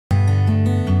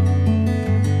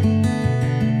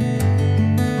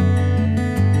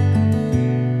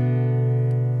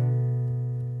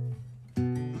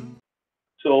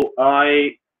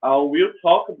I will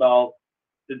talk about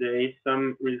today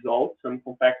some results, some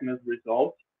compactness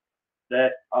results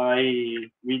that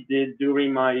we did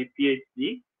during my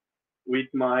PhD with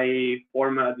my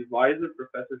former advisor,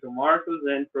 Professor João Marcos,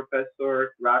 and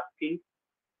Professor Raskin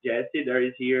Jesse, that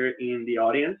is here in the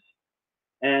audience.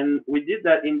 And we did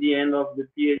that in the end of the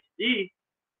PhD,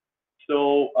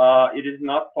 so it is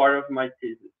not part of my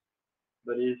thesis,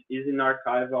 but is in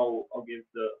archive. I'll give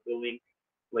the link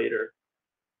later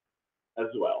as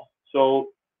well.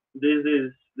 So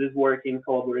this work in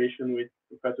collaboration with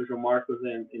Professor João Marcos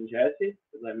and Jesse,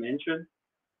 as I mentioned.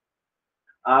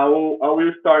 I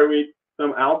will start with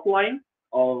some outline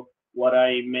of what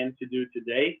I meant to do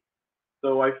today.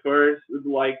 So I first would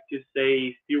like to say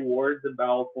a few words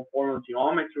about conformal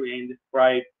geometry and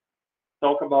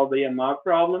talk about the Yamaha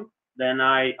problem. Then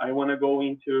I want to go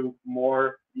into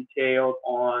more detail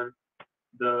on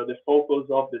the focus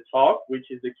of the talk, which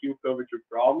is the Q-curvature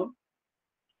problem.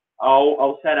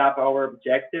 I'll set up our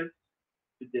objectives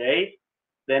today.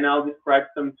 Then I'll describe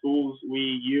some tools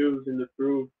we use in the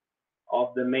proof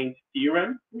of the main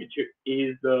theorem, which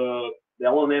is the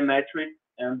LNM metric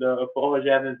and the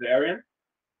Pohojev invariant.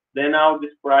 Then I'll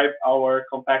describe our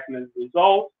compactness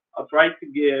results. I'll try to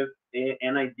give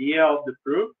an idea of the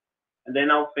proof, and then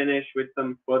I'll finish with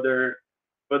some further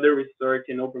research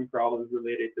and open problems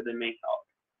related to the main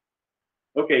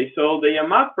topic. Okay, so the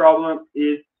Yamaha problem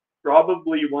is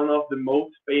probably one of the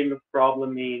most famous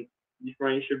problems in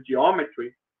differential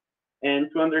geometry. And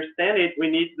to understand it, we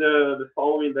need the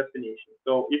following definition.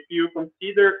 So if you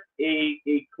consider a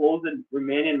closed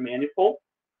Riemannian manifold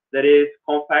that is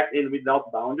compact and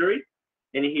without boundary,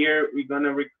 and here we're going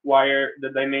to require the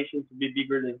dimension to be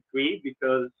bigger than 3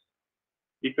 because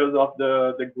of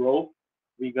the growth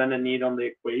we're going to need on the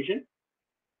equation.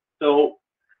 So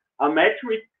a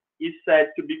metric is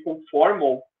said to be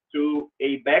conformal to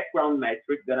a background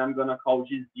metric that I'm going to call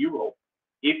G0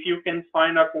 if you can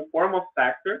find a conformal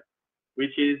factor,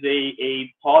 which is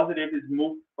a positive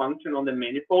smooth function on the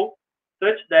manifold,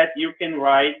 such that you can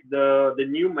write the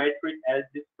new metric as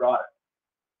this product.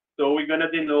 So we're going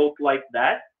to denote like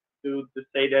that to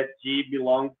say that G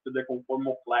belongs to the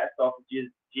conformal class of G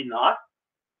naught.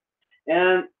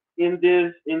 And in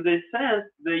this sense,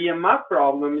 the Yamaha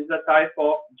problem is a type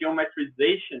of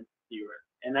geometrization theorem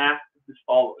and asks as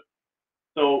follows.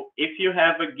 So if you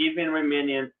have a given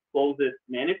Riemannian closed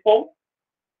manifold,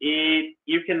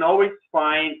 you can always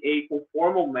find a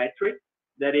conformal metric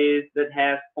that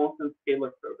has constant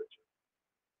scalar curvature.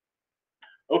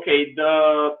 Okay,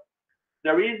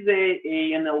 there is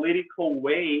a analytical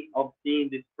way of seeing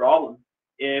this problem.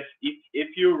 If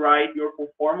you write your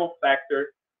conformal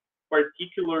factor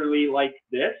particularly like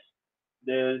this,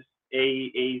 there's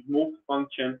a smooth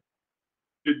function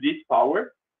to this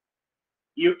power,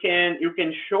 you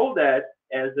can show that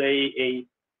as a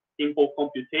simple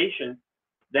computation,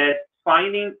 that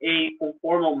finding a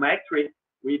conformal metric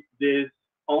with this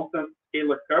constant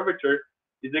scalar curvature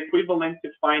is equivalent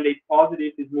to find a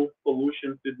positive smooth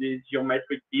solution to this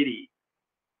geometric PDE.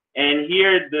 And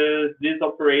here, this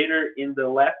operator in the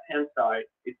left-hand side,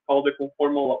 it's called the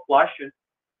conformal Laplacian,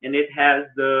 and it has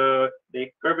the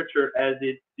curvature as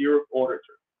its zeroth order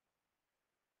term.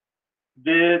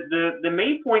 The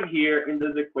main point here in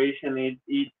this equation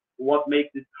is what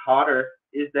makes it harder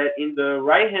is that in the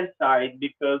right-hand side,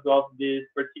 because of this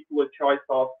particular choice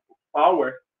of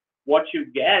power, what you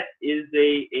get is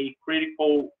a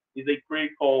critical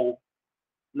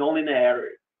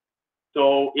nonlinearity.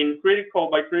 So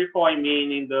by critical I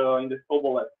mean in the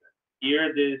Sobolev sense.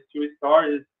 Here, this 2 star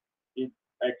is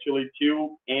actually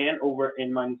 2n over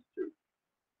n minus 2.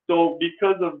 So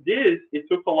because of this, it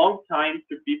took a long time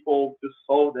to people to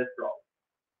solve that problem.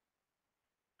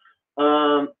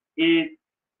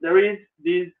 There is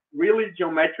this really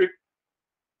geometric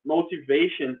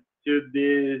motivation to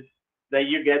this that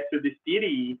you get to this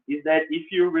PDE is that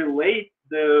if you relate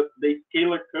the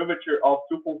scalar curvature of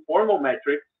two conformal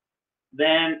metrics,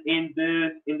 then in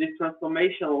this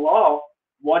transformation law,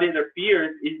 what it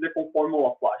appears is the conformal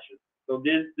Laplacian. So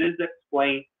this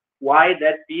explains why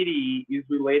that PDE is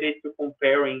related to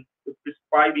prescribing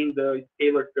the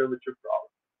scalar curvature problem.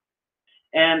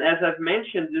 And as I've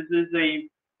mentioned, this is a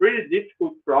pretty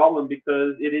difficult problem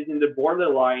because it is in the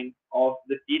borderline of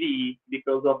the PDE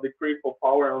because of the critical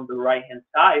power on the right-hand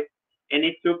side. And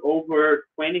it took over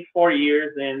 24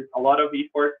 years and a lot of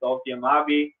efforts of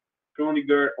Yamabe,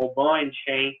 Kruniger, Aubin, and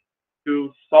Chen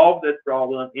to solve that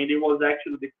problem. And it was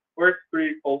actually the first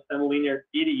critical semilinear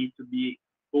PDE to be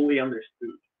fully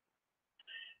understood.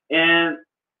 And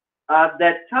at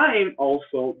that time,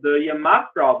 also, the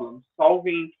Yamaha problem,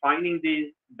 finding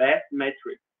this best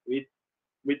metric with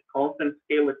with constant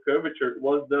scalar curvature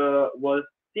was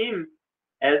seen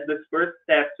as the first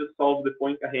step to solve the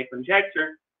Poincare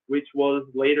conjecture, which was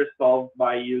later solved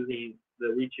by using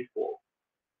the Ricci fold.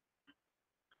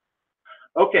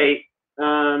 Okay,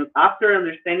 after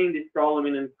understanding this problem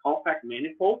in a compact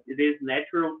manifold, it is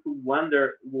natural to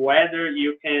wonder whether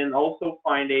you can also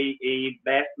find a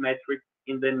best metric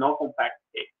in the non-compact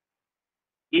case.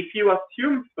 If you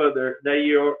assume further that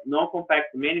your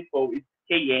non-compact manifold is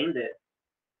k-ended,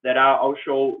 that I'll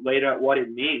show later what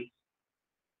it means,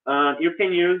 you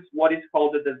can use what is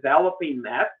called the developing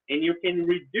map, and you can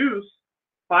reduce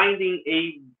finding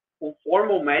a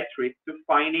conformal metric to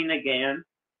finding again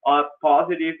a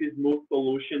positive smooth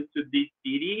solution to this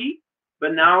PDE.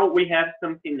 But now we have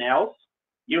something else.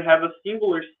 You have a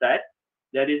singular set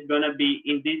that is going to be,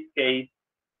 in this case,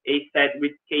 a set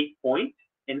with k points,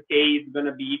 and k is going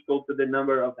to be equal to the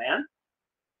number of n.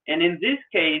 And in this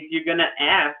case, you're going to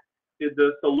ask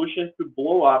the solutions to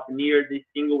blow up near the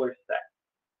singular set.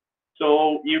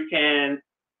 So you can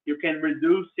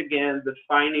reduce again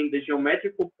defining the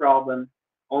geometrical problem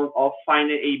of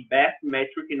finding a best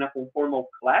metric in a conformal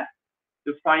class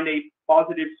to find a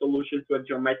positive solution to a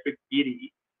geometric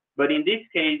PDE. But in this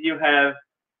case, you have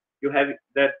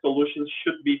that solution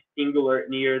should be singular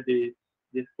near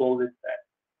this closed set.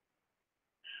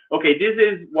 Okay, this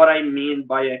is what I mean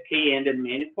by a k-ended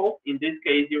manifold. In this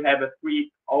case, you have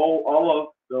all of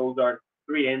those are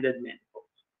three-ended manifolds.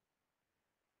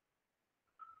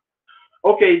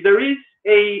 Okay, there is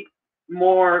a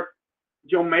more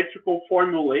geometrical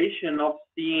formulation of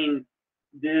seeing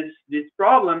this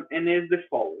problem, and is the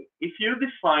following. If you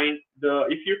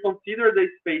consider the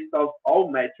space of all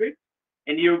metrics,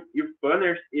 and you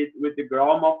furnish it with the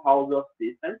Gromov-Hausdorff of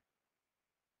distance,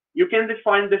 you can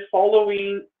define the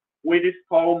following, which is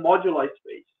called moduli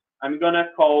space. I'm gonna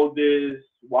call this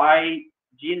Y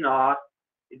G naught.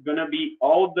 It's gonna be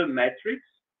all the metrics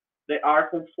that are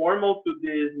conformal to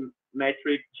this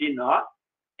metric G naught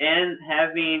and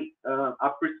having a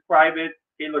prescribed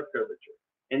scalar curvature.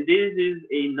 And this is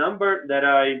a number that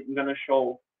I'm gonna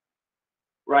show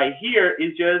right here.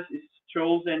 Is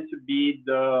chosen to be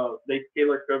the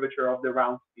scalar curvature of the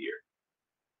round sphere.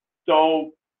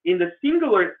 So in the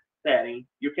singular setting,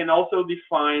 you can also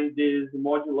define this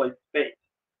moduli space.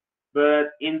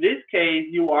 But in this case,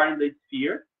 you are in the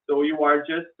sphere, so you are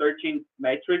just searching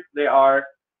metrics. They are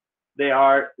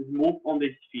smooth on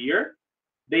the sphere.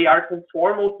 They are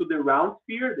conformal to the round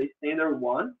sphere, the standard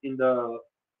one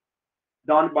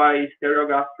done by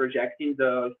stereograph projecting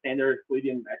the standard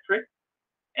Euclidean metric.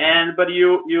 But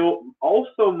you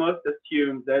also must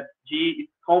assume that G is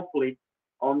complete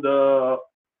on the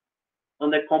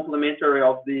complementary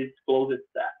of this closed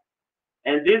set.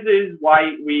 And this is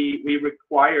why we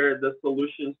require the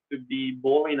solutions to be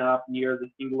blowing up near the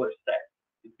singular set.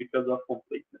 It's because of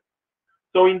completeness.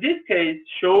 So in this case,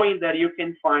 showing that you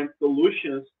can find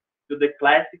solutions to the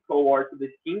classical or to the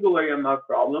singular EML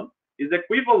problem is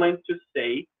equivalent to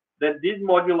say that this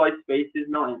moduli space is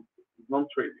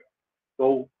non-trivial.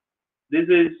 So this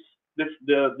is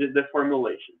the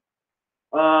formulation.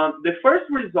 The first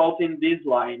result in this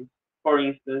line, for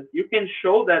instance, you can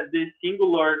show that this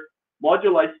singular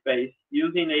moduli space,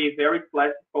 using a very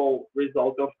classical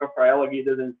result of Caffarello,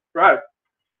 Guidas, and Strutt,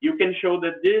 you can show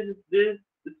that this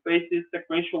space is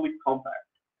sequentially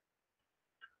compact.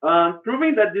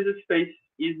 Proving that this space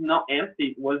is not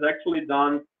empty was actually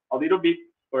done a little bit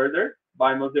further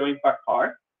by Moselle and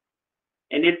Paccard,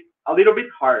 and it's a little bit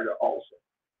harder also.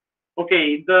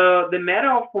 Okay, the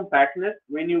matter of compactness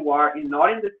when you are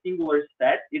not in the singular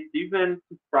set, it's even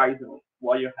surprising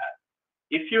what you have.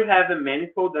 If you have a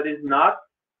manifold that is not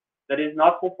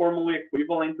conformally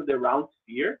equivalent to the round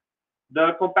sphere,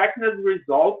 the compactness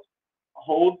result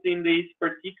holds in this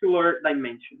particular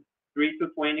dimension, 3 to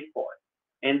 24.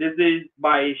 And this is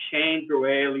by Shane,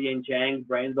 Drouet, and Zhang,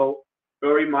 Brandel,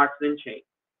 Curry, Marx, and Chain.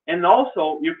 And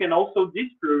also, you can also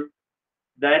disprove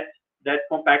that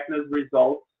compactness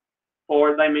results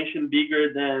for dimension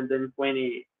bigger than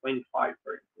 20, 25,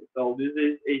 for instance. So this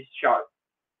is a chart.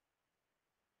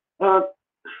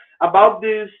 About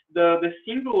this, the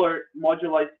singular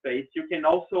moduli space, you can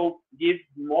also give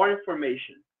more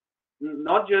information.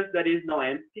 Not just that is not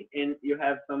empty and you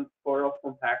have some sort of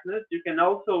compactness, you can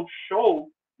also show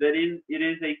that it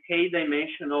is a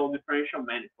k-dimensional differential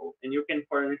manifold, and you can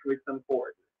furnish with some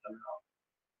coordinates somehow.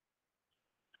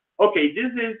 Okay,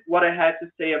 this is what I had to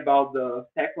say about the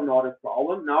second order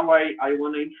problem. Now I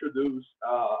want to introduce,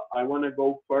 I want to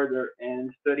go further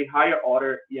and study higher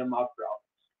order EML problems.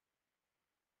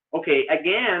 Okay,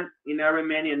 again, in a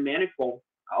Riemannian manifold,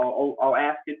 I'll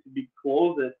ask it to be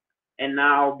closed, And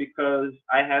now, because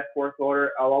I have fourth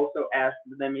order, I'll also ask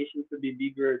the dimension to be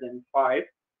bigger than 5.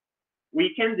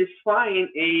 We can define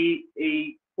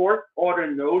a fourth order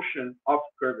notion of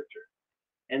curvature.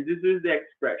 And this is the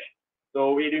expression.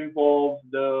 So it involves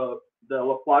the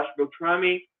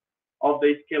Laplace-Beltrami of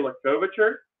the scalar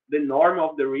curvature, the norm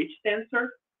of the Ricci tensor,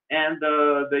 and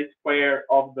the square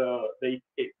of the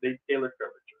scalar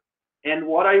curvature. And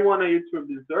what I want you to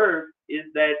observe is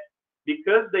that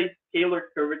because the scalar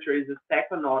curvature is a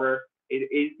second order, it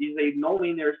is a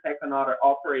nonlinear second order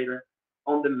operator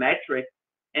on the metric,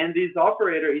 and this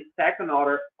operator is second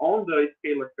order on the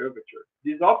scalar curvature.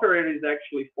 This operator is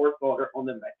actually fourth order on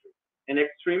the metric and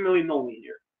extremely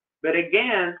nonlinear. But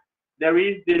again, there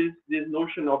is this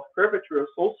notion of curvature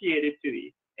associated to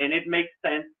it, and it makes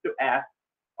sense to ask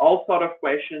all sort of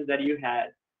questions that you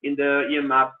had in the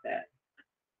EMAP set.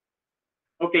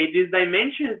 Okay, these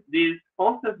dimensions, this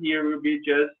constant here will be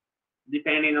just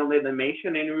depending on the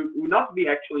dimension, and will not be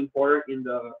actually important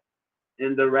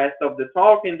in the rest of the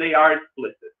talk, and they are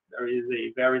explicit. There is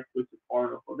a very explicit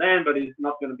formula for them, but it's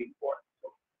not going to be important,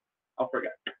 so I'll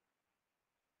forget.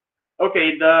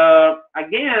 Okay,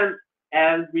 again,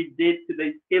 as we did to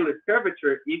the scalar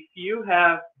curvature, if you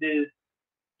have this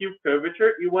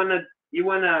Q-curvature, you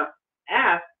wanna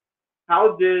ask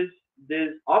how this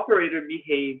operator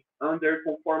behaves under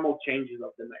conformal changes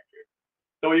of the metric.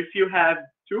 So if you have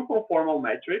two conformal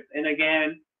metrics, and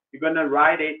again, you're gonna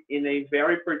write it in a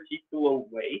very particular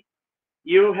way,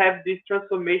 you have this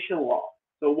transformation law.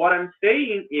 So what I'm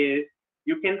saying is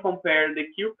you can compare the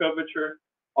Q-curvature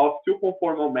of two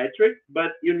conformal metrics,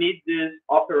 but you need this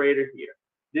operator here.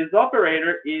 This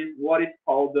operator is what is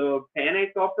called the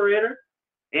Pennate operator,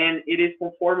 and it is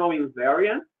conformal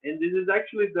invariant, and this is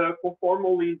actually the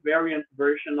conformal invariant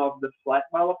version of the flat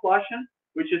Laplacian,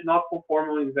 which is not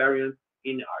conformal invariant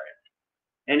in RF.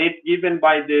 And it's given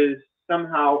by this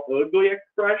somehow ugly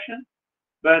expression,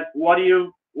 but what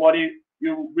you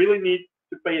really need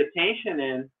to pay attention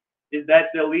in is that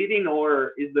the leading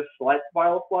order is the flat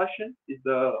Laplacian, is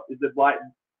the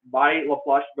by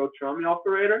Laplace-Beltrami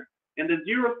operator, and the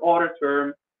zeroth order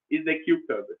term is the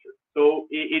Q-curvature. So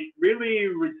it really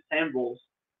resembles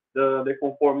the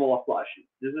conformal Laplacian.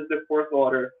 This is the fourth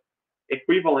order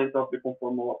equivalent of the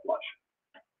conformal Laplacian.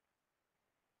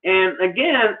 And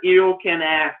again, you can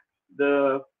ask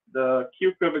the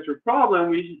Q-curvature problem,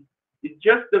 which is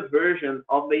just the version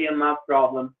of the EMAP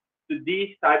problem to this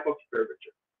type of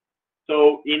curvature.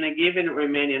 So in a given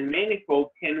Riemannian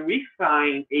manifold, can we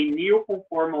find a new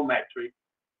conformal metric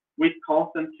with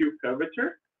constant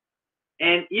Q-curvature?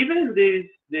 And even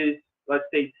this, let's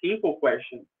say, simple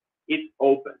question, it's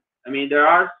open. I mean, there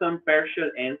are some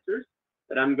partial answers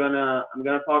that I'm gonna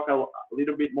talk a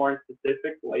little bit more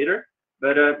specific later.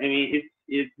 But I mean,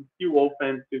 it's still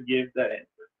open to give that answer.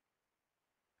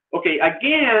 Okay,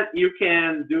 again, you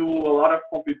can do a lot of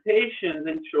computations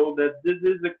and show that this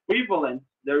is equivalent.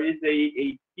 There is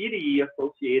a PDE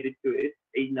associated to it,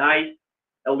 a nice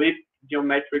elliptic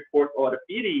geometric fourth order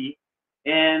PDE,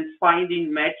 and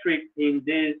finding metrics in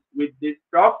this with these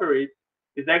properties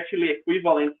is actually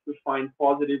equivalent to find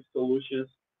positive solutions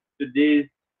to this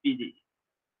PDE.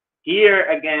 Here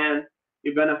again,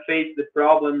 you're gonna face the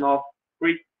problem of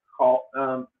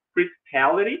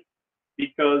criticality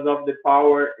because of the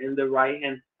power in the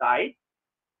right-hand side,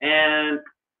 and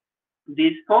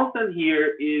this constant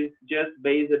here is just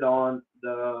based on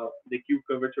the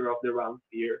Q-curvature of the round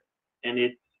sphere, and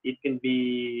it can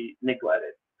be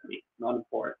neglected. I mean, not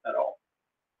important at all.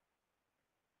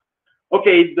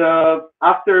 Okay,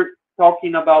 after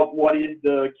talking about what is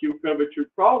the Q-curvature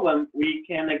problem, we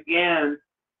can again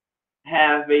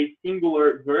have a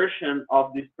singular version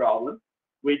of this problem,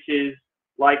 which is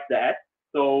like that.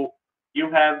 So you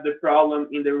have the problem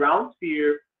in the round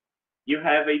sphere, you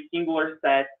have a singular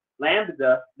set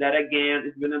lambda that again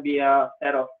is going to be a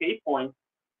set of k points,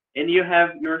 and you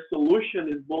have your solution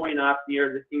is blowing up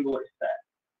near the singular set.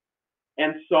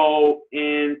 And so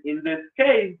in this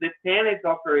case, the Pennate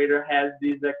operator has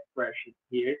this expression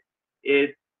here.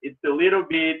 It's a little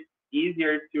bit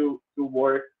easier to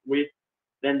work with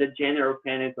than the general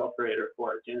Pennate operator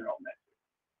for a general metric.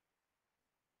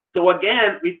 So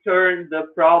again, we turn the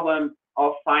problem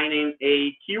of finding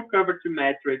a Q-curvature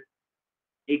metric,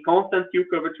 a constant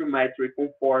Q-curvature metric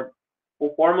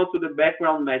conformal to the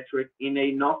background metric in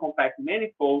a non-compact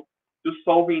manifold to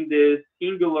solving this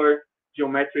singular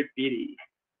geometric PDE.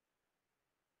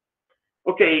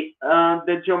 Okay,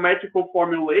 the geometrical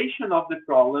formulation of the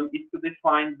problem is to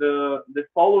define the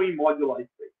following moduli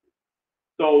spaces.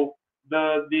 So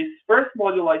this first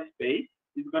moduli space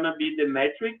is going to be the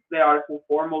metrics that are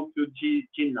conformal to G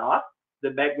naught, the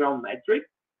background metric.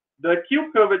 The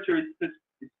Q curvature is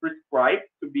prescribed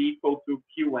to be equal to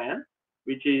Qn,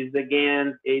 which is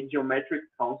again a geometric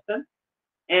constant.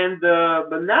 And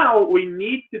but now we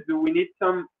need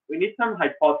some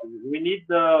hypotheses. We need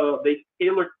the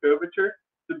scalar curvature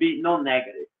to be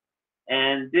non-negative,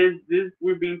 and this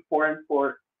will be important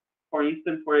for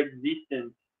instance for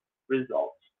existence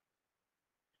results.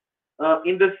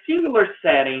 In the singular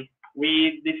setting,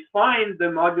 we define the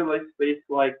modular space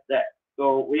like that.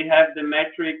 So we have the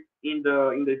metric in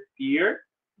the sphere.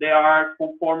 They are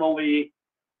conformally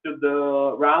to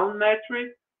the round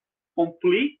metric,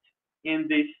 complete in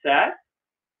this set,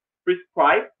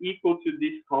 prescribed equal to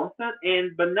this constant,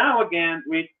 and but now again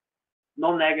with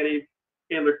non-negative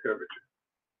scalar curvature.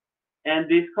 And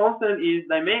this constant is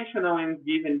dimensional, and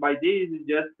given by this is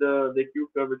just the Q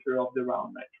curvature of the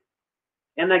round metric.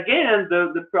 And again,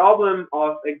 the problem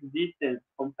of existence,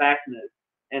 compactness,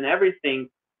 and everything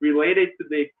related to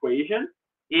the equation,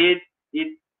 it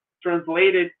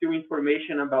translated to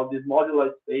information about this modular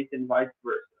space and vice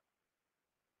versa.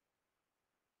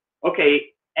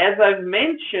 Okay, as I've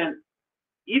mentioned,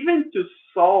 even to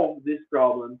solve this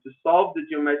problem, to solve the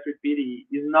geometric PDE,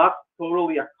 is not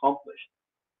totally accomplished.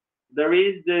 There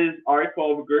is this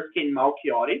article of Gursky and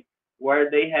Malchiotti, where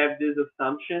they have this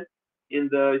assumption in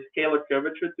the scalar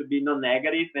curvature to be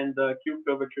non-negative and the Q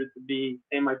curvature to be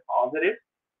semi-positive.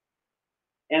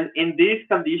 And in these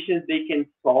conditions, they can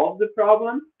solve the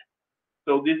problem.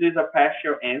 So this is a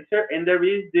partial answer. And there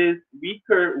is this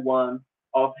weaker one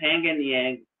of Hang and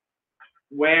Yang,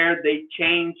 where they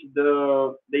change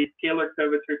the scalar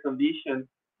curvature condition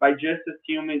by just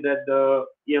assuming that the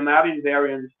EMF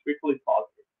invariant is strictly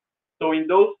positive. So in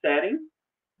those settings,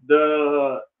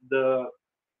 the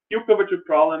Q curvature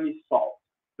problem is solved.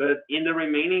 But in the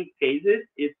remaining cases,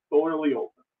 it's totally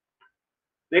open.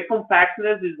 The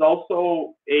compactness is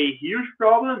also a huge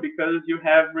problem because you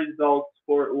have results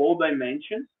for low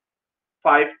dimensions,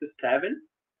 5 to 7.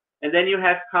 And then you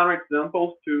have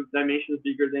counterexamples to dimensions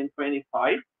bigger than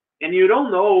 25. And you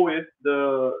don't know if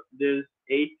this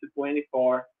 8 to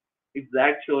 24 is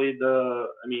actually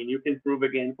you can prove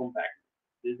again compactness.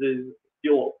 This is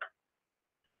still open.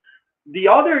 The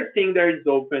other thing that is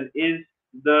open is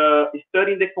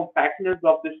studying the compactness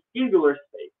of the singular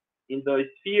space in the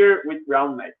sphere with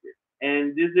round metric.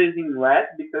 And this is in red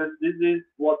because this is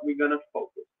what we're gonna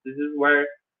focus. This is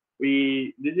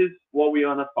what we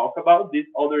wanna talk about. These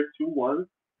other two ones,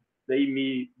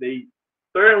 they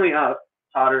certainly are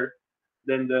harder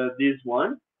than this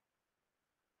one.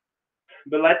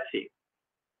 But let's see.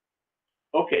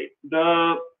 Okay,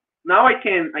 now I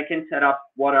can set up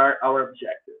what are our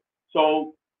objectives.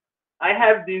 So I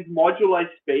have this moduli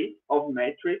space of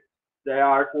metrics that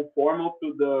are conformal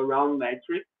to the round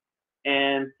metric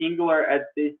and singular at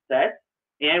this set.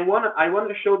 And I want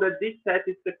to show that this set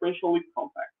is sequentially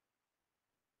compact.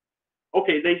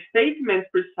 Okay, the statement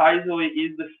precisely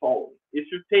is the following. If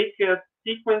you take a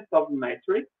sequence of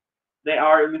metrics that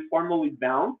are uniformly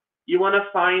bound, you want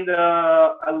to find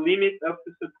a limit up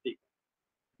to subsequence.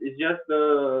 It's just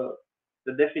the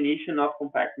definition of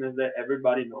compactness that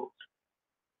everybody knows.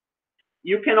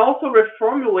 You can also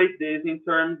reformulate this in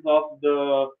terms of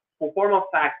the conformal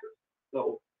factors.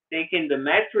 So taking the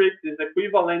matrix is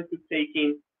equivalent to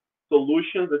taking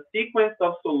solutions, a sequence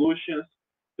of solutions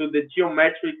to the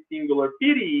geometric singular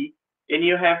PDE, and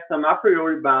you have some a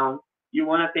priori bound. You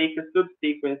want to take a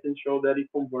subsequence and show that it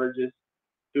converges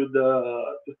to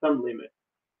some limit.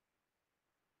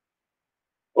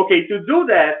 Okay, to do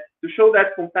that, to show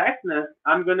that compactness,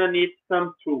 I'm gonna need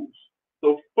some tools.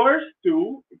 So first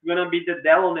tool is gonna be the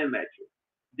Delaunay metric.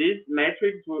 These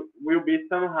metrics will be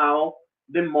somehow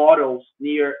the models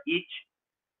near each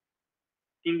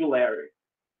singularity.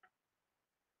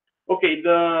 Okay,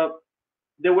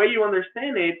 the way you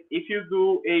understand it, if you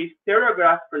do a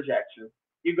stereograph projection,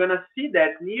 you're gonna see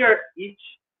that near each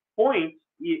point,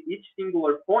 each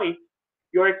singular point,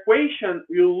 your equation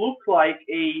will look like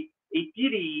a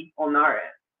PDE on our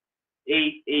end,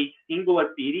 a singular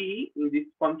PDE in this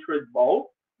punctured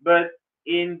ball, but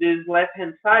in this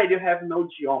left-hand side, you have no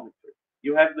geometry.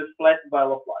 You have the flat ball of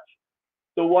Laplace.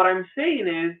 So what I'm saying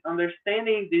is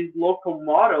understanding these local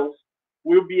models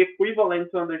will be equivalent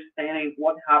to understanding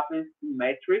what happens to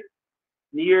metrics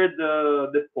near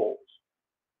the poles.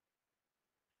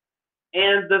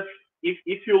 And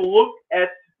if you look at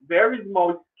very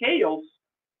small scales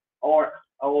or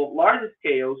large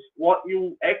scales, what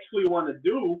you actually want to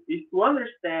do is to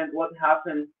understand what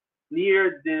happens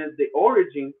near the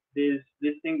origin, this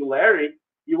singularity.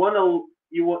 You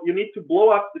need to blow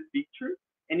up the picture,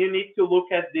 and you need to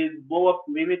look at this blow up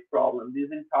limit problem, this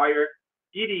entire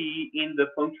PDE in the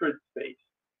punctured space.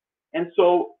 And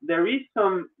so there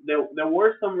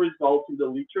were some results in the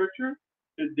literature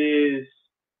to this,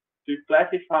 to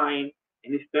classifying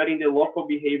and studying the local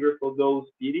behavior for those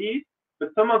PDEs, but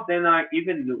some of them are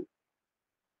even new.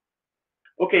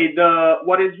 Okay,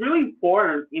 what is really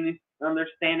important in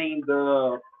understanding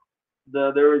the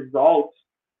results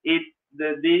is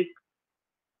these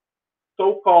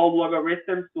so-called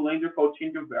logarithm cylindrical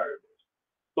change of variables.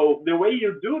 So the way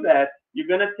you do that, you're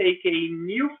gonna take a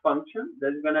new function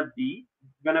that's gonna be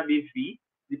v,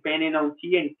 depending on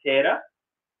t and theta,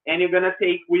 and you're gonna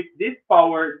take with this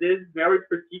power, this very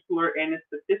particular and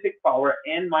specific power,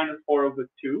 n minus 4 over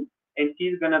 2, and t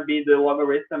is gonna be the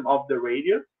logarithm of the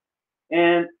radius.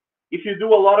 And if you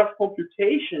do a lot of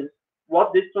computations,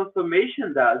 what this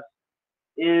transformation does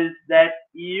is that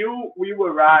you will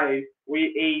arrive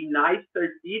with a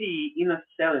nicer PDE in a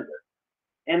cylinder.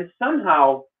 And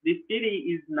somehow this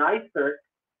PDE is nicer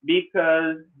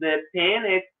because the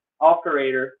tan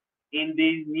operator in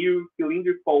this new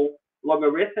cylindrical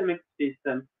logarithmic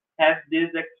system has this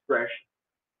expression.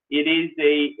 It is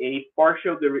a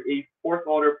fourth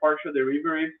order partial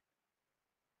derivative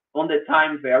on the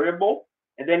time variable,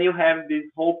 and then you have this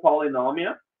whole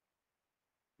polynomial,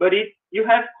 but you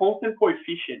have constant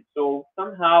coefficients. So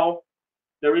somehow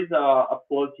there is a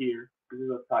plot here. This is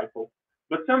a typo,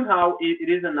 but somehow it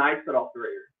is a nicer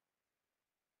operator.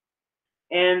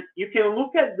 And you can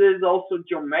look at this also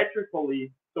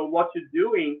geometrically. So what you're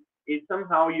doing is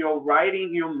somehow you're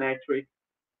writing your metric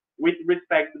with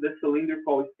respect to the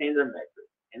cylindrical standard metric,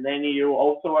 and then you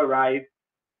also arrive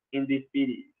in this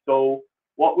PDE. So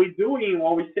what we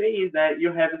say is that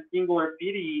you have a singular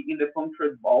PDE in the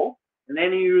punctured ball, and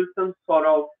then you use some sort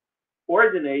of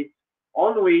coordinates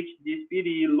on which this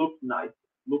PDE looks nice.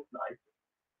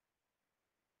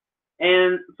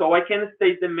 And so I can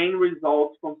state the main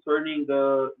results concerning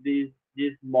these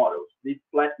models, these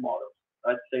flat models.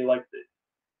 Let's say like this.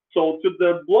 So to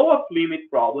the blow-up limit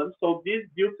problem, so this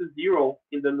due to zero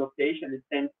in the notation, it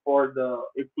stands for the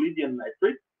Euclidean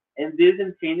metric, and this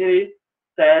infinity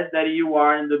says that you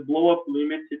are in the blow-up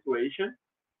limit situation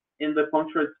in the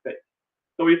punctured space.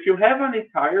 So if you have an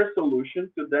entire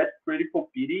solution to that critical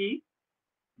PDE,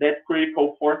 that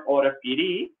critical fourth order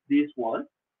PDE, this one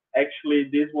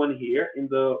here in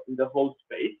the whole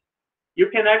space, you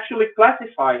can actually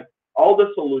classify all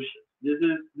the solutions. This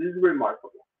is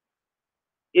remarkable.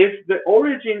 If the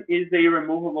origin is a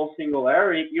removable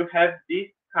singularity, you have this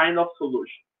kind of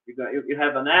solution. You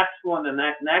have an epsilon, an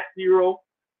x zero,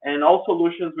 and all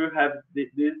solutions will have this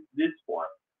form.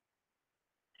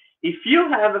 If you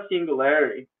have a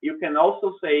singularity, you can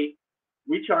also say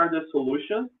which are the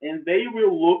solutions, and they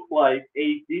will look like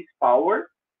this power,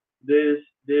 this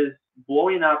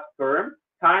blowing up term,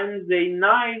 times a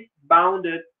nice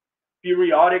bounded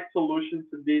periodic solution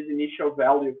to this initial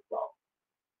value problem.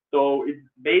 So it's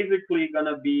basically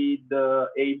gonna be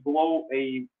a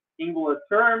singular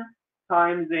term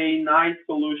times a nice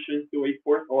solution to a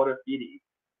fourth order PDE,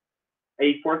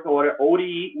 a fourth order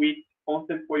ODE with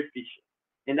constant coefficient.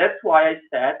 And that's why I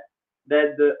said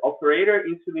that the operator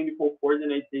in cylindrical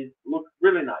coordinates looks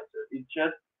really nicer. It's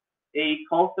just a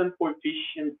constant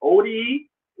coefficient ODE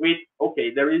with,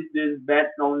 okay, there is this bad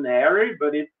known error,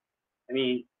 but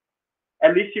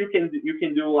at least you can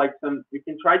do like you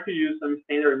can try to use some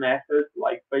standard methods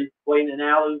like phase plane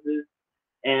analysis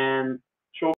and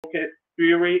choke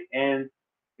theory and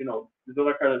this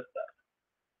other kind of stuff.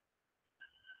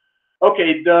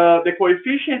 Okay, the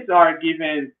coefficients are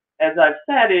given, as I've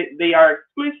said they are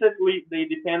explicitly, they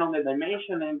depend on the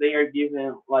dimension and they are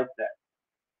given like that.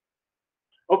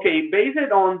 Okay,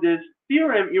 based on this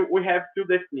theorem, we have two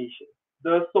definitions.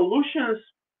 The solutions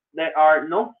that are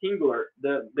non-singular,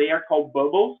 they are called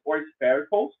bubbles or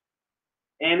sphericals,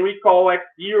 and we call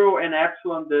x0 and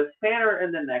epsilon the center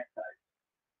and the next side.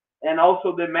 And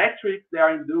also the metrics that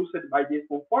are induced by this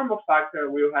conformal factor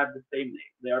will have the same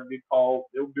name. They will be called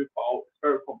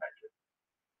spherical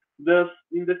metrics.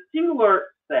 In the singular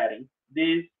setting,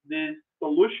 these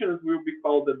solutions will be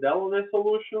called the Delaunay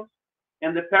solutions,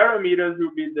 and the parameters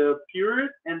will be the period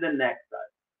and the next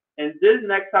size. And this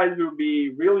next size will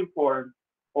be really important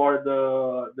for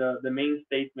the main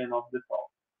statement of the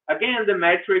talk. Again, the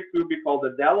metric will be called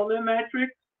the Delaunay metric,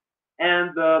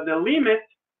 and the limit,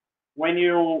 when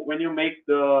you make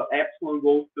the epsilon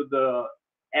goes to the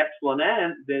epsilon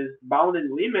n, this bounded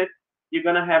limit, you're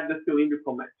gonna have the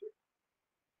cylindrical metric.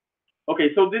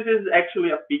 Okay, so this is actually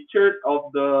a picture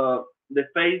of the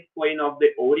phase plane of the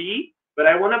ODE, but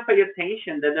I want to pay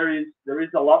attention that there is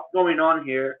a lot going on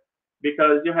here,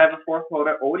 because you have a fourth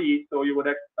order ODE, so you would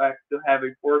expect to have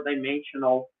a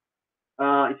four-dimensional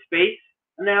space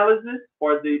analysis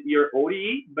for your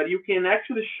ODE, but you can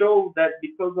actually show that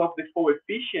because of the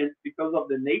coefficients, because of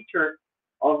the nature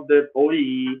of the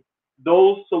ODE,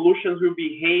 those solutions will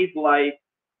behave like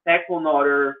second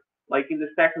order, like in the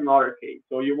second order case.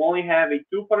 So you only have a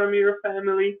two parameter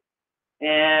family,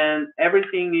 and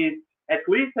everything is, at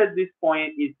least at this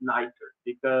point, is nicer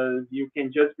because you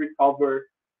can just recover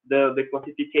the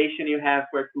classification you have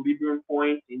for equilibrium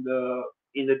points in the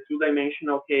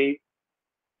two-dimensional case,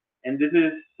 and this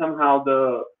is somehow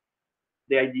the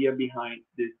idea behind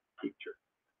this picture.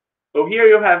 So here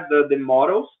you have the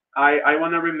models. I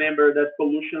want to remember that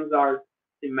solutions are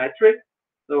symmetric.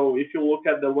 So if you look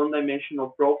at the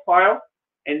one-dimensional profile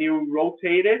and you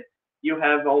rotate it, you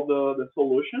have all the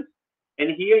solutions.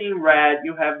 And here in red,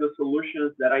 you have the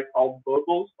solutions that I call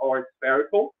bubbles or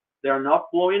spherical. They are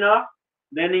not blowing up.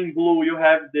 Then in blue, you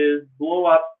have this blow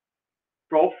up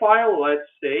profile, let's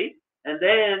say. And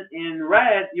then in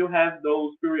red, you have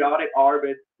those periodic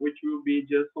orbits, which will be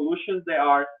just solutions that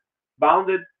are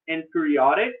bounded and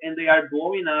periodic, and they are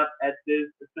blowing up at this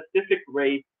specific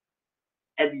rate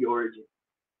at the origin.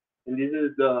 And this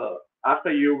is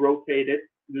after you rotate it,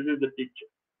 this is the picture.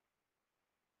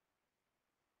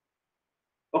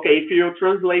 Okay, if you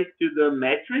translate to the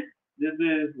metric, this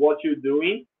is what you're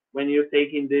doing when you're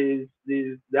taking this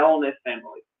Delness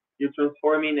family. You're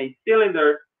transforming a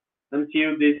cylinder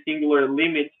until the singular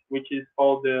limit, which is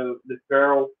called the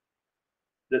Pearl.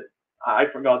 I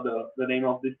forgot the name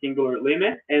of the singular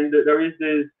limit, and there is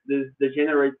this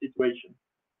degenerate situation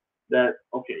that,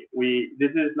 okay,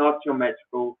 this is not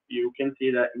geometrical. You can see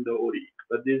that in the ODE,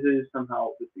 but this is somehow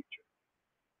the picture.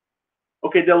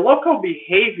 Okay, the local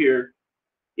behavior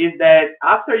is that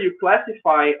after you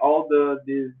classify all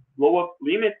these blow up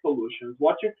limit solutions,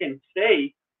 what you can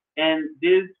say, and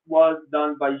this was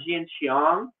done by Jian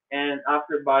Qiang and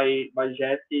after by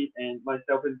Jesse and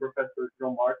myself and Professor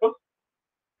João Marcos,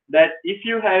 that if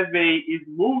you have a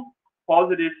smooth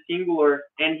positive singular,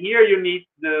 and here you need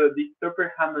the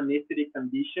superharmonicity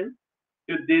condition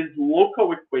to this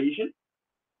local equation,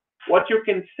 what you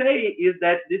can say is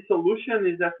that this solution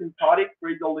is asymptotic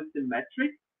radially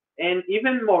symmetric, and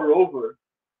even moreover,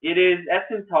 it is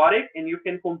asymptotic and you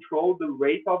can control the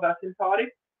rate of asymptotic.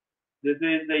 This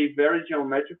is a very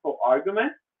geometrical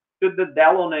argument to the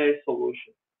Delaunay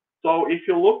solution. So if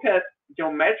you look at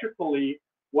geometrically,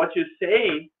 what you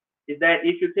say is that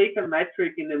if you take a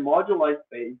metric in the moduli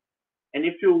space, and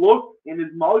if you look in the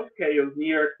small scales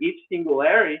near each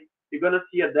singularity, you're going to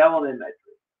see a Delaunay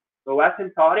metric. So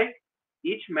asymptotic,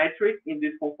 each metric in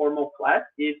this conformal class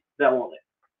is Delaunay.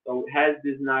 So it has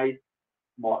this nice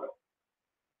model.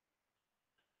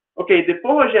 Okay, the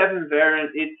Porojev invariant,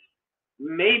 it's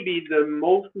maybe the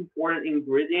most important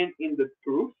ingredient in the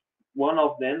proof, one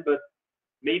of them, but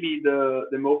maybe the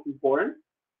most important.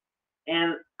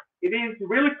 And it is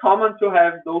really common to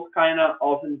have those kind of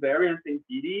invariants in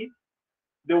PDEs.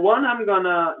 The one I'm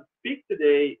gonna speak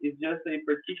today is just a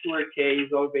particular case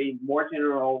of a more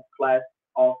general class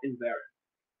of invariants.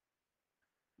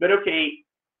 But okay,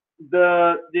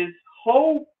 this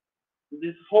whole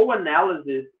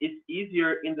analysis is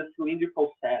easier in the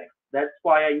cylindrical setting. That's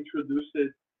why I introduced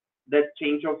that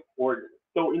change of coordinates.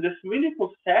 So in the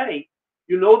cylindrical setting,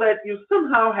 you know that you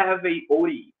somehow have a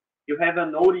ODE. You have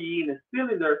an ODE in a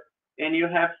cylinder, and you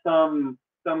have some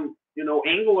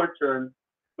angular terms,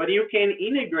 but you can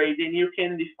integrate and you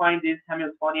can define this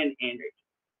Hamiltonian energy.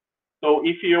 So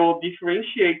if you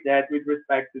differentiate that with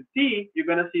respect to T, you're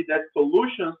going to see that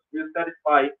solutions will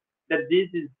satisfy that this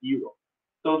is zero.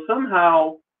 So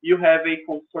somehow you have a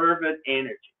conserved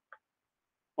energy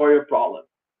for your problem.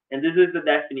 And this is the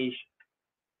definition.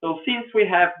 So since we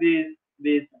have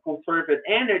this conserved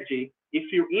energy,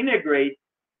 if you integrate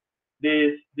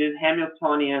this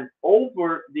Hamiltonian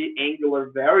over the angular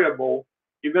variable,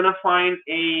 you're going to find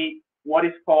what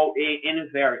is called an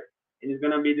invariant. And it's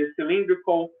going to be the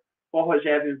cylindrical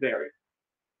Porojev invariant.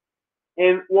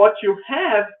 And what you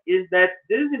have is that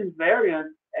this invariant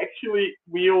actually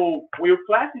will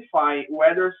classify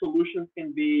whether solutions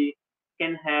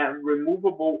can have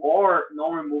removable or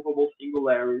non-removable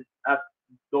singularities at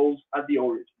the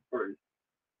origin first.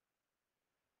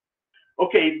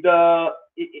 Okay,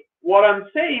 what I'm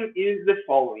saying is the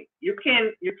following. You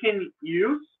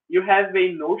have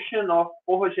a notion of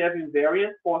Porojev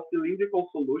invariant for cylindrical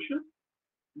solutions,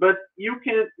 but you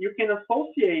can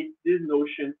associate this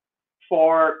notion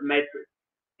for metrics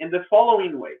in the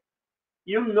following way.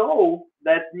 You know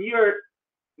that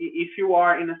if you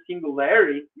are in a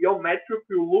singularity, your metric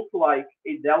will look like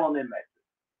a Delaunay metric.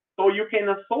 So you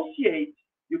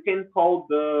can call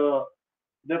the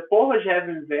Porojev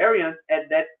invariant at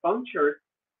that puncture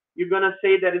you're gonna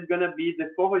say that it's gonna be the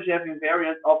Korolev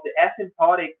invariant of the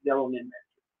asymptotic Delaunay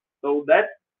metric. So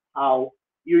that's how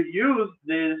you use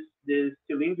this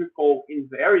cylindrical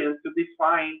invariant to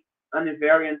define an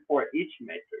invariant for each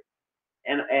metric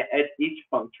and at each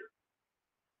puncture.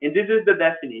 And this is the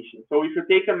definition. So if you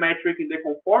take a metric in the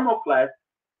conformal class,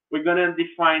 we're gonna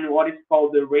define what is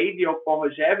called the radial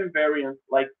Korolev invariant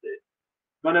like this.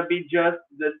 It's gonna be just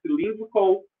the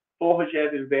cylindrical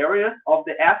Korolev invariant of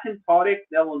the asymptotic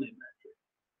Delaunay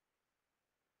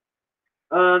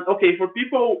metric. Okay, for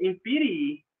people in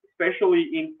PDE, especially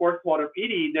in fourth order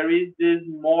PDE, there is this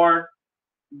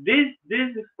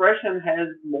expression has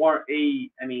more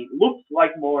looks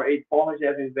like more a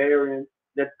Korolev invariant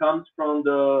that comes from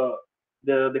the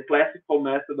classical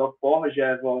method of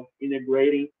Korolev of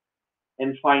integrating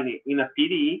and finding in a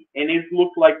PDE, and it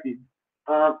looks like this.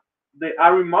 I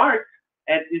remark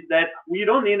is that we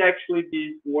don't need actually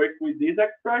this work with this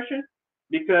expression,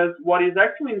 because what is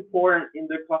actually important in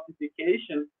the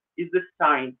classification is the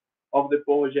sign of the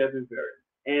Korolev invariant.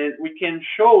 And we can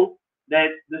show that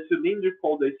the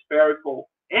cylindrical, the spherical,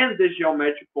 and the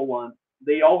geometrical one,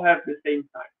 they all have the same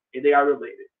sign, and they are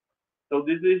related. So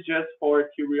this is just for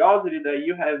curiosity that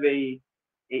you have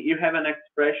an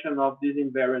expression of this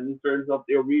invariant in terms of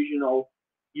the original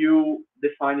you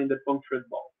defining the punctured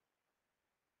ball.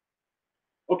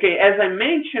 Okay, as I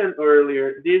mentioned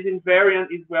earlier, this invariant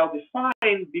is well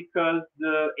defined because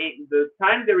the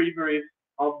time derivative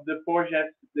of the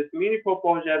cylindrical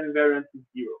Korolev invariant is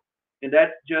 0, and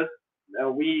that's just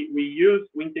we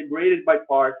integrated by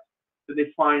parts to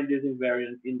define this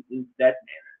invariant in that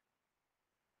manner.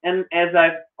 And as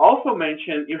I've also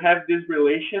mentioned, you have this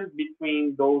relation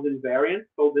between those invariants,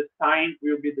 so the sign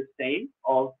will be the same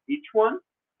of each one,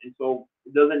 and so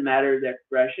it doesn't matter the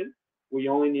expression, we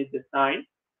only need the sign.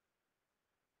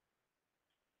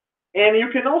 And you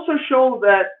can also show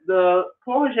that the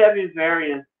Korolev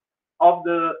invariant of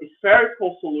the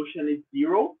spherical solution is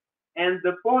 0, and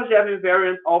the Korolev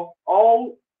invariant of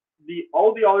all the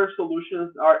other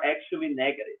solutions are actually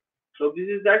negative. So this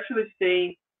is actually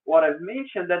saying what I've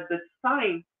mentioned, that the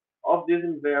sign of this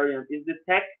invariant is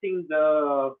detecting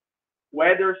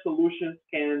whether solutions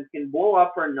can blow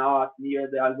up or not near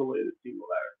the isolated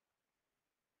singularity.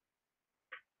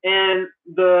 And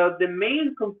the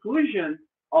main conclusion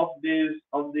of this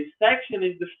section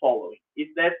is the following: is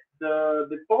that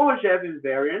the Korolev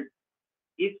invariant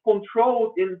is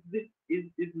controlled is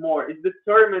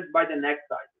determined by the neck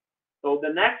size. So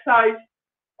the neck size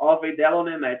of a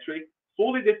Delaunay metric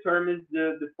fully determines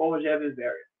the Korolev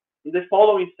invariant in the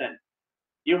following sense: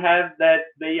 you have that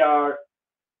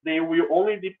they will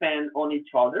only depend on each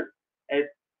other at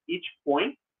each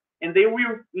point, and they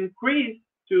will increase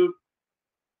to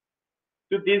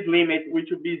this limit, which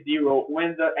will be 0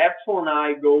 when the epsilon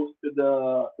I goes to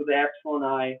the epsilon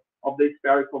I of the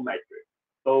spherical metric.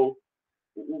 So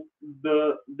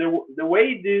the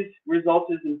way this result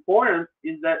is important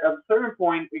is that at a certain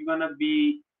point we're gonna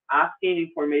be asking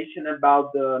information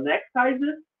about the neck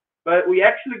sizes, but we're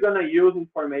actually gonna use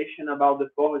information about the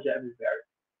Korolev invariant.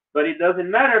 But it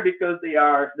doesn't matter because they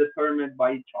are determined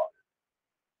by each other.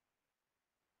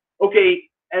 Okay,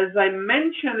 as I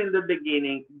mentioned in the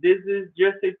beginning, this is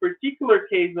just a particular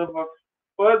case of a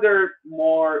further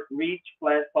more rich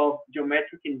class of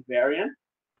geometric invariants,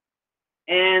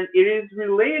 and it is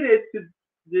related to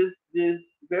this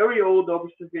very old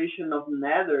observation of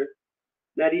Nether,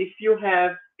 that if you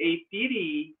have a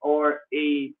PDE or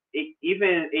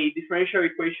even a differential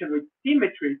equation with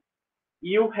symmetry,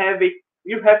 you have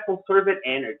conserved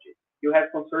energy, you have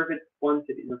conserved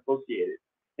quantities associated.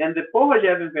 And the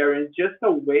Korolev invariant is just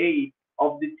a way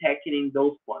of detecting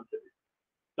those quantities.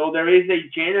 So there is a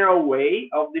general way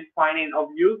of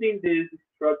using this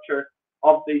structure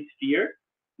of the sphere,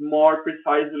 more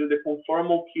precisely the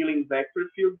conformal Killing vector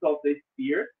fields of the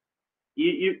sphere.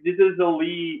 This is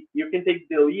you can take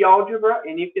the Lie algebra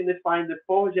and you can define the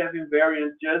Korolev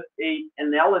invariant just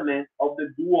an element of the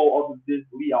dual of this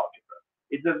Lie algebra.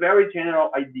 It's a very general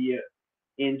idea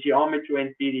in geometry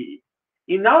and PDE.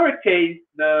 In our case,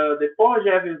 the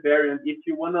Korolev invariant, if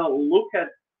you want to look at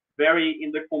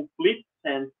in the complete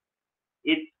sense,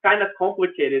 it's kind of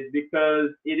complicated because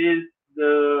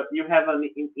you have an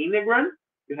integrand,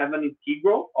 you have an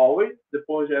integral always. The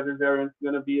Korolev invariant is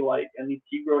going to be like an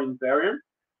integral invariant,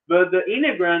 but the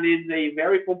integrand is a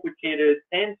very complicated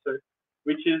tensor,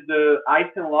 which is the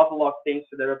Einstein-Lovelock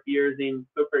tensor that appears in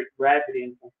supergravity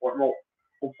and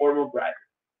conformal gravity.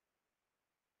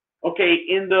 Okay,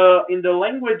 in the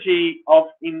language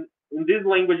in this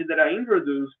language that I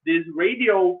introduced, this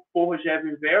radial Korolev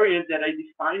invariant that I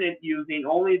defined it using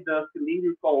only the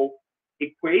cylindrical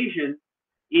equation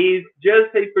is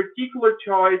just a particular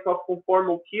choice of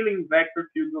conformal Killing vector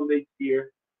fields on the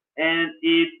sphere, and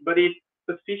it's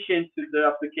sufficient to the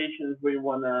applications we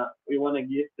wanna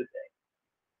give today.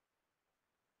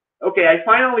 Okay, I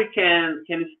finally can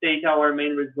state our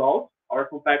main results, our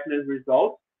compactness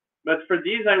results. But for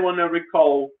these, I want to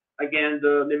recall again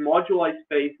the moduli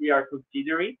space we are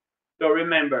considering. So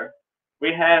remember,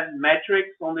 we have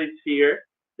metrics on the sphere.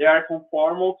 They are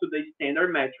conformal to the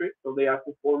standard metric, so they are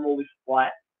conformally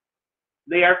flat.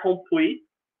 They are complete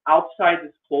outside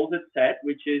this closed set,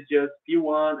 which is just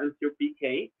P1 until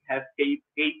Pk, have k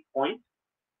points.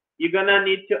 You're gonna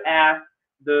need to ask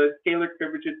the scalar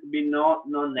curvature to be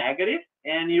non-negative,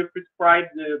 and you prescribe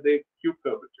the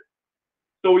Q-curvature.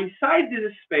 So inside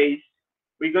this space,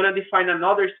 we're gonna define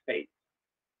another space.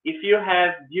 If you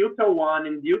have delta 1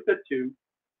 and delta 2,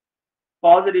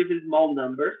 positive small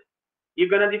numbers, you're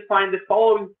gonna define the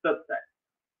following subset.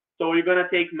 So you're gonna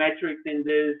take metrics in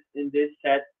this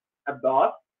set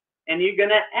above, and you're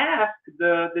gonna ask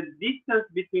the distance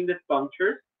between the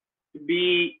functors to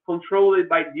be controlled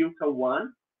by delta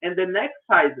 1, and the next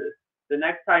sizes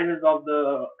of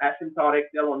the asymptotic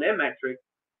Delaunay metric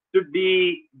to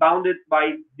be bounded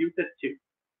by delta 2.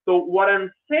 So what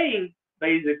I'm saying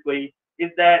basically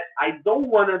is that I don't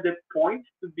want the points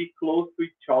to be close to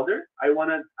each other. I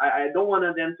don't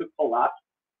want them to collapse.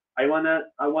 I want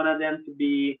them to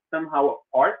be somehow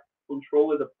apart,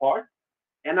 controlled apart,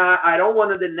 and I don't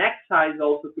want the next size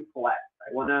also to collapse.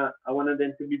 I want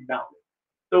them to be bounded.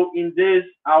 So in this,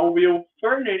 I will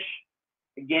furnish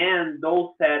again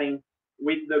those settings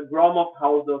with the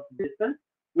Gromov-Hausdorff distance,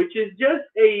 which is just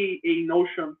a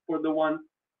notion for the ones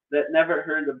that never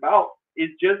heard about.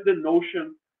 It's just the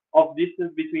notion of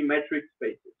distance between metric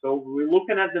spaces. So we're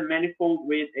looking at the manifold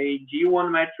with a G1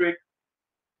 metric.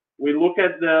 We look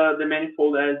at the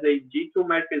manifold as a G2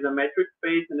 metric as a metric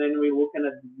space, and then we're looking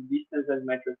at the distance as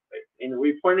metric space. And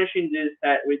we're furnishing this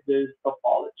set with this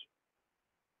topology.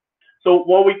 So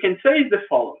what we can say is the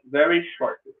following, very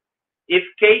shortly. If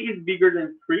k is bigger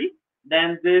than 3,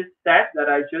 then this set that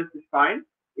I just defined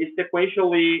is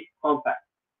sequentially compact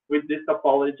with this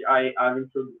topology I've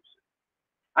introduced.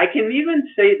 I can even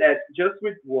say that just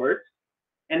with words,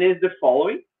 and is the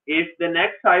following. If the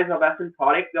next size of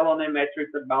asymptotic Delaunay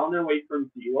metrics are bounded away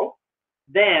from 0,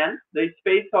 then the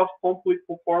space of complete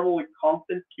conformally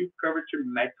constant Q-curvature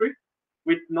metric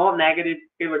with non-negative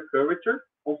scalar curvature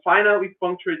on finally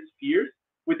punctured spheres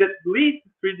with at least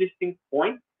 3 distinct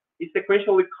points is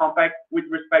sequentially compact with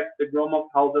respect to the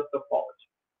Gromov-Hausdorff topology.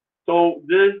 So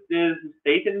this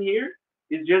statement here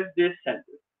is just this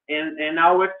sentence, and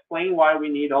I'll explain why we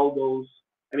need all those.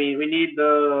 I mean, we need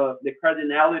the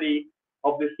cardinality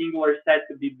of the singular set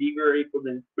to be bigger or equal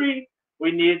than 3.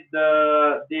 We need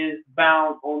this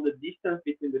bound on the distance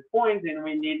between the points, and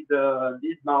we need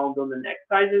this bound on the next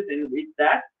sizes, and with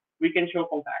that, we can show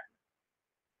compactness.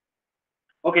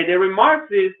 Okay, the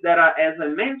remarks is that, as I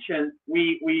mentioned,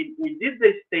 we did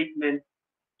this statement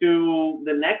to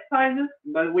the next sizes,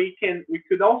 but we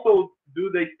could also do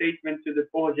the statement to the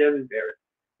Korolev invariant,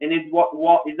 and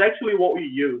it's actually what we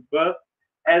use. But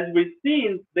as we've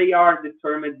seen, they are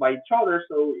determined by each other,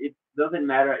 so it doesn't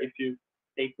matter if you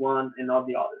take one and not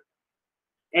the other.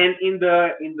 And in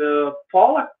the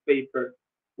Pollack paper,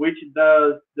 which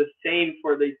does the same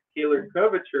for the scalar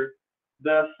curvature,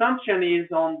 the assumption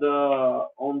is on the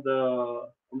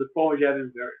Korolev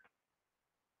invariant.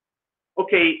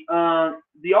 Okay,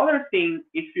 the other thing,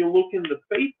 if you look in the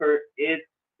paper,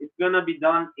 it's gonna be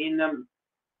done in a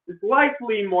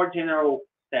slightly more general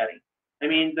setting. I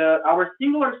mean, our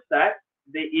singular set,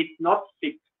 it's not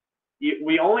fixed.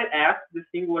 We only ask the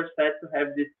singular set to have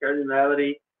this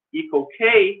cardinality equal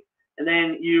k, and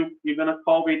then you're gonna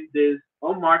call it this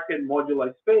unmarked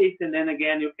moduli space, and then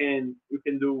again you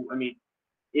can do. I mean,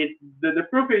 the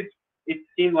proof is it's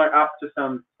similar up to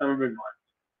some remarks.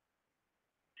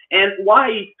 And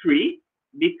why 3?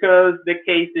 Because the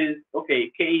case is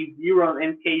okay. K0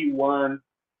 and K1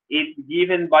 is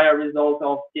given by a result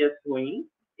of CS Wing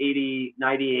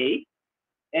 8098.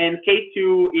 And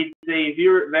K2 is a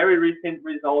very recent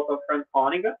result of Frank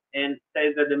Honegger, and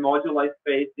says that the moduli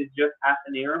space is just half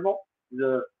an interval,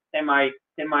 the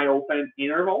semi-open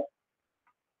interval.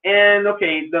 And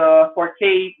okay, for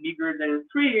K bigger than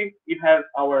 3, you have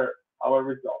our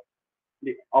result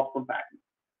of compactness.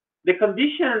 The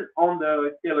condition on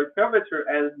the scalar curvature,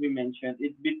 as we mentioned,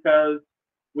 is because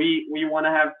we want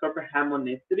to have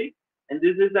superharmonicity, and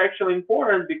this is actually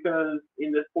important because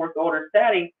in the fourth order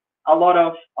setting, a lot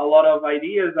of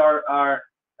ideas are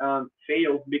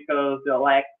failed because the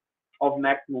lack of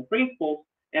maximum principles,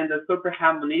 and the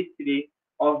superharmonicity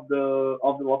of the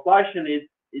Laplacian is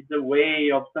it's a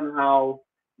way of somehow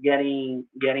getting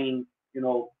you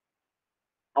know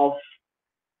of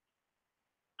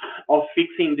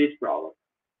fixing this problem.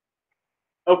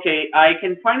 Okay, I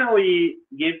can finally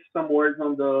give some words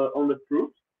on the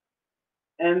proof.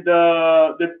 And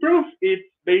the proof is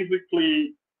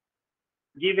basically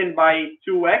given by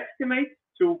two estimates,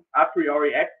 two a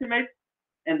priori estimates,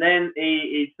 and then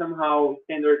a somehow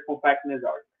standard compactness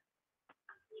argument.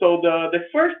 So the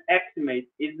first estimate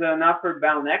is an upper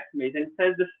bound estimate and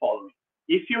says the following.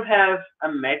 If you have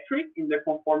a metric in the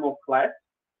conformal class,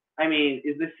 I mean,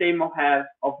 it's the same of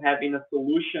having a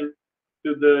solution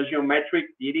to the geometric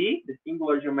PDE, the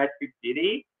singular geometric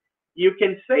PDE. You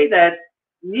can say that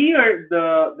near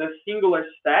the singular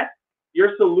set,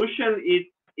 your solution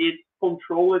is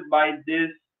controlled by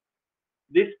this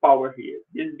power here,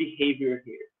 this behavior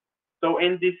here. So,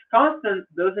 and this constant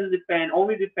doesn't depend,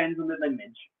 only depends on the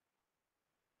dimension.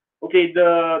 Okay,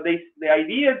 the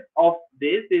idea of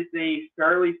this is a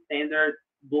fairly standard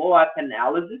blow-up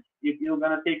analysis. If you're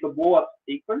gonna take a blow-up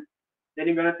sequence, then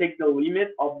you're gonna take the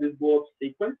limit of this blow-up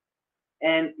sequence,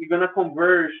 and you're gonna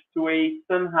converge to a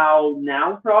somehow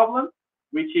noun problem,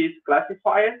 which is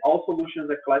classified. All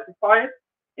solutions are classified,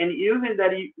 and using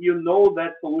that, you know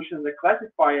that solutions are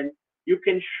classified. You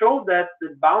can show that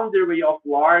the boundary of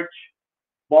large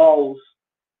balls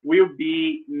will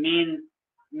be mean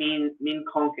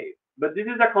concave. But this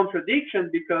is a contradiction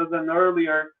because an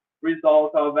earlier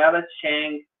result of Alice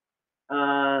Chang,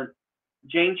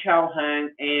 Jane Chao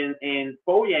Han, and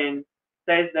Po Yang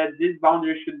says that this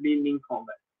boundary should be mean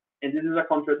convex. And this is a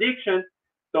contradiction,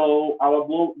 so our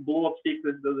blow-up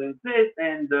sequence doesn't exist,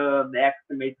 and the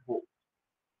estimate holds.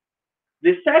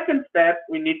 The second step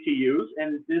we need to use,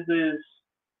 and this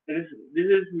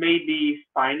is maybe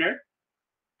finer,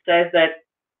 says that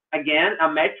again, a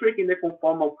metric in the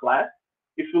conformal class,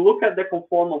 if you look at the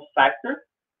conformal factor,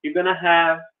 you're gonna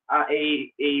have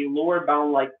a lower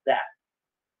bound like that.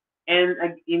 And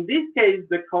in this case,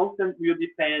 the constant will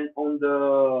depend on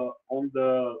the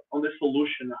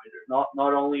solution either,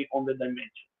 not only on the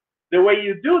dimension. The way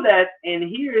you do that, and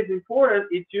here is important,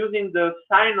 it's using the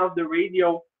sign of the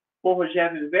radial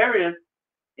Pohojev invariant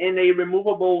in a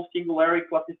removable singularity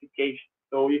classification.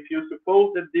 So if you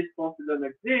suppose that this constant doesn't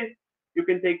exist, you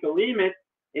can take a limit,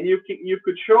 and you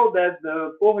could show that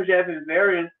the Pohojev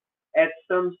invariant at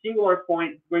some singular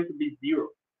point is going to be 0.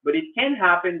 But it can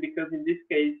happen because in this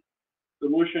case,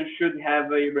 solution should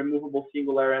have a removable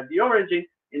singularity at the origin,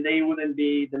 and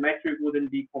the metric wouldn't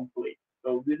be complete.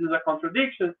 So this is a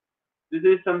contradiction. This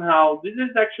is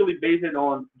actually based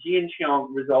on Ji and Xiang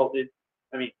resulted.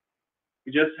 I mean,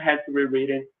 we just had to reread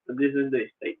it, but this is the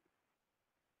statement.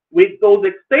 With those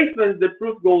statements, the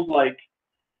proof goes like,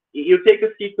 you take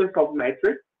a sequence of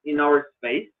metrics in our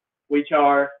space, which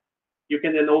you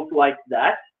can denote like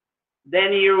that.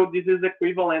 Then this is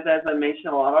equivalent, as I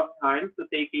mentioned a lot of times, to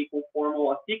take a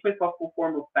sequence of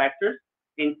conformal factors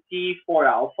in T for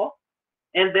alpha.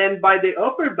 And then by the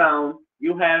upper bound,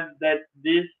 you have that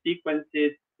this sequence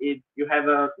you have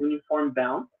a uniform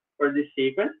bound for this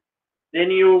sequence. Then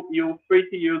you're free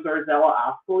to use Orzella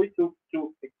Ascoli to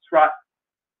extract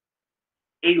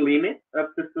a limit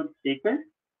of the subsequence.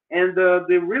 And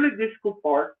the really difficult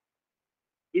part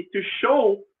is to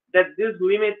show that this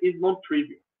limit is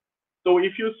non-trivial. So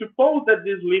if you suppose that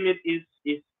this limit is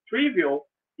trivial,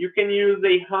 you can use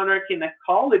a hierarchy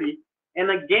inequality.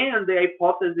 And again, the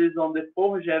hypothesis on the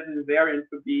Pohojev invariant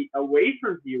to be away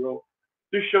from 0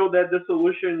 to show that the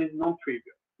solution is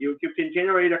non-trivial. You can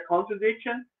generate a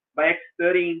contradiction by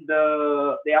studying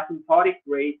the asymptotic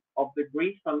rate of the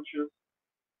Green functions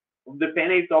of the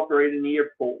penates operating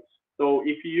near poles. So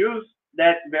if you use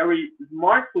that very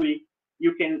smartly,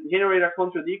 you can generate a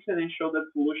contradiction and show that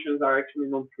solutions are actually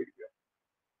non-trivial.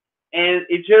 And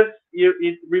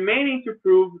it's remaining to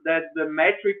prove that the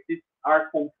matrices are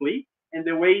complete. And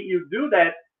the way you do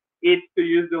that is to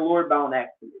use the lower bound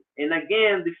estimate. And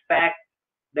again, the fact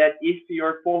that if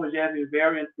your Pohojev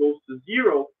invariant goes to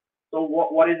 0, so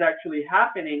what is actually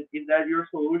happening is that your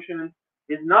solution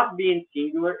is not being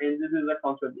singular, and this is a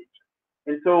contradiction.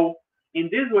 And so in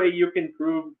this way, you can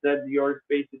prove that your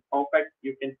space is compact.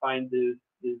 You can find this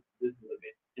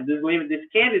limit. And this limit, this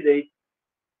candidate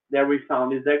that we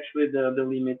found is actually the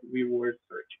limit we were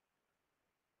searching.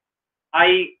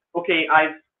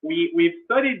 We've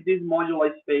studied this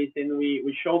moduli space, and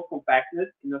we showed compactness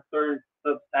in a certain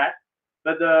subset.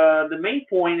 But the main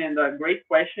point and the great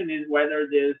question is whether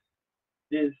this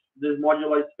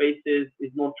moduli space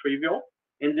is non-trivial.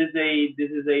 And this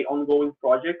is a ongoing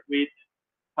project with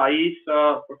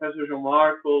Thaisa, Professor João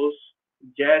Marcos,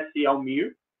 Jesse,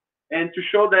 Almir. and to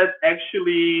show that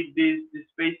actually this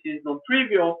space is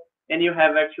non-trivial, and you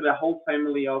have actually a whole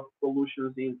family of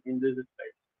solutions in this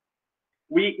space.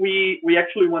 We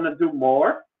actually want to do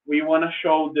more. We want to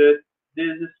show that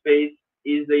this space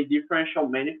is a differential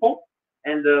manifold,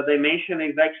 and the dimension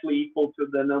is actually equal to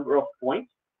the number of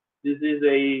points. This is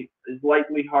a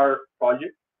slightly hard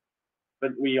project,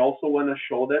 but we also want to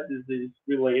show that this is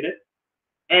related.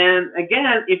 And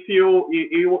again, if you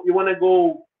want to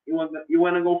go you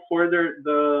want to go further,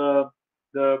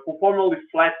 the conformally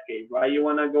flat case, right? You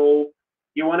want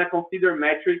to consider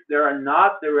metrics that are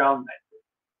not the round metrics.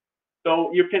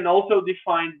 So you can also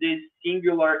define this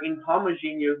singular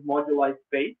inhomogeneous moduli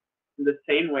space in the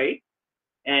same way.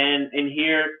 And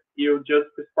here you're just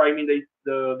describing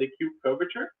the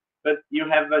Q-curvature, but you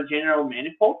have a general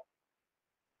manifold.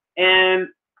 And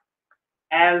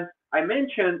as I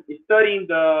mentioned, studying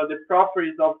the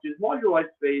properties of this moduli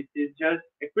space is just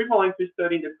equivalent to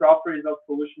studying the properties of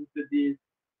solutions to this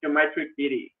geometric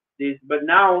PD. But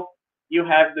now you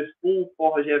have the full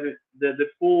the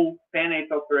full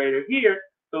finite operator here,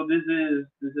 so this is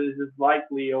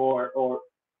likely or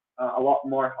a lot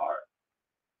more hard.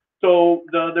 So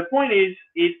the point is,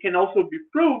 it can also be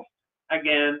proved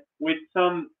again with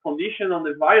some condition on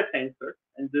the Weyl tensor,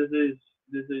 and this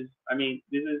is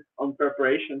on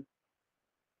preparation.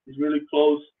 It's really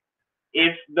close.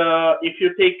 If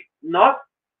you take not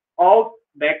all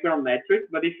background metrics,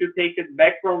 but if you take a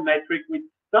background metric with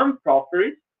some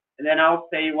properties, and then I'll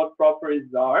say what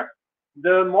properties are,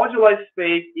 the moduli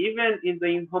space, even in the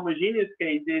inhomogeneous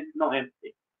case, is not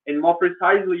empty. And more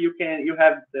precisely, you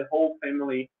have the whole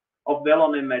family of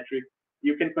Delaunay metrics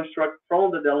you can construct from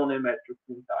the Delaunay metrics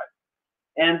inside.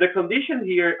 And the conditions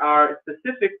here are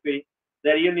specifically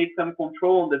that you need some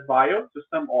control on the Weyl to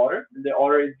some order, and the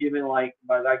order is given like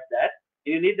that.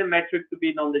 And you need the metric to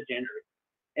be non-degenerate.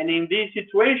 And in this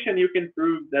situation, you can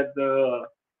prove that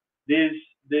this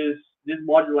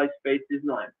moduli space is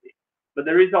not empty. But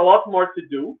there is a lot more to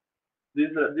do.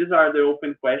 These are the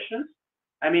open questions.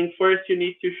 I mean, first you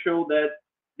need to show that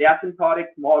the asymptotic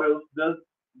models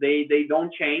they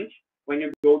don't change when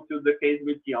you go to the case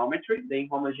with geometry, the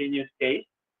inhomogeneous case.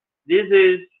 This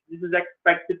is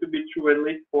expected to be true at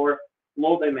least for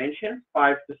low dimensions,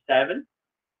 5 to 7.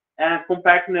 And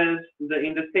compactness,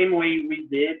 in the same way we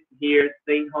did here,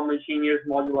 the inhomogeneous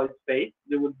moduli space,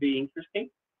 it would be interesting.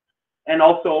 And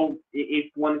also, if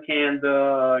one can,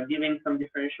 giving some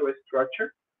differential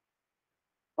structure.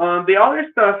 The other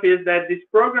stuff is that this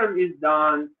program is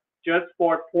done just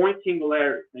for point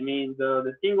singularities. I mean,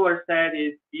 the singular set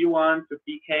is P1 to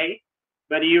Pk,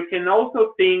 but you can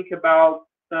also think about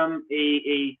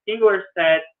a singular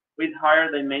set with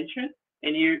higher dimension,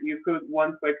 and you could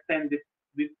want to extend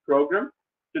this program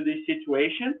to this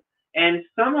situation. And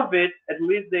some of it, at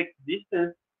least the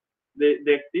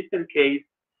existent case,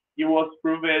 it was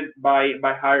proven by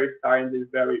Harry Starr in this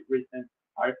very recent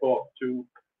article to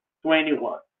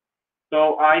 21.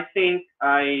 So I think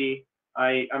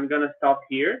I'm gonna stop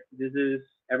here. This is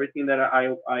everything that I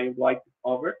would like to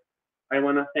cover. I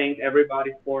want to thank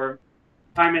everybody for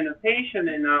time and attention,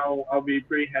 and now I'll be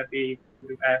pretty happy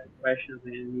to ask questions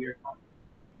in your comments.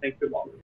 Thank you all.